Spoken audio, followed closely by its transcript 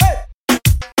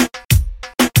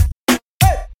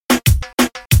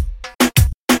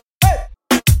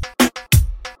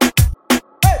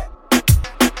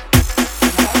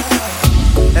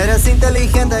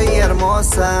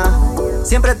hermosa,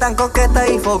 siempre tan coqueta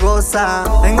y fogosa.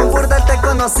 En un burdel te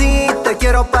conocí, te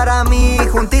quiero para mí,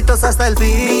 juntitos hasta el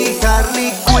fin. Mi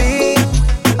Harley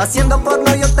Quinn, haciendo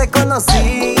porno yo te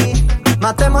conocí.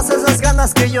 Matemos esas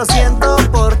ganas que yo siento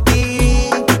por ti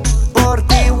voy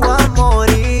a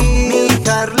morir. Mi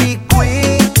Harley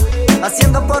Quinn,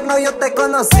 haciendo porno yo te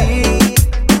conocí.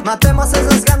 Matemos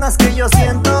esas ganas que yo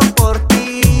siento por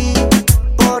ti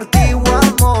voy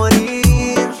a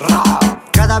morir.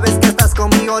 Cada vez que estás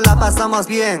conmigo la pasamos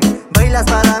bien. Bailas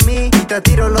para mí y te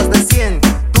tiro los de 100.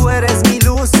 Tú eres mi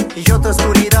luz y yo tu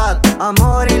oscuridad.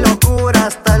 Amor y locura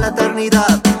hasta la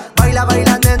eternidad. Baila,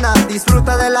 baila nena,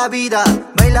 disfruta de la vida.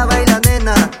 Baila, baila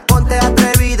nena, ponte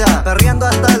atrevida. Perreando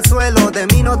hasta el suelo, de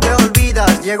mí no te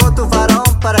olvidas. Llegó tu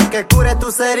faraón para que cure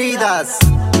tus heridas.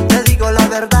 Te digo la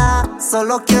verdad,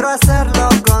 solo quiero hacerlo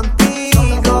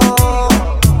contigo.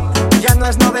 Ya no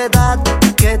es novedad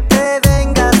que te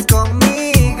vengas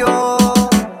conmigo.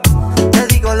 Te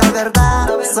digo la verdad,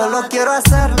 solo quiero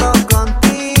hacerlo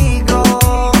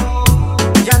contigo.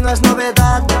 Ya no es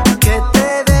novedad que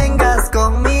te vengas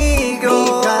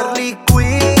conmigo. Mi Harley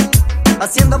Quinn,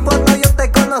 haciendo porno yo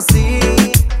te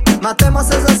conocí. Matemos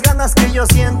esas ganas que yo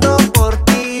siento por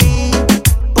ti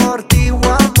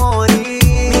voy a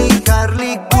morir. Mi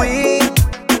Harley Quinn,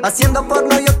 haciendo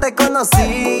porno yo te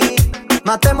conocí.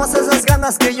 Matemos esas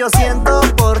ganas que yo siento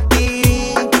por ti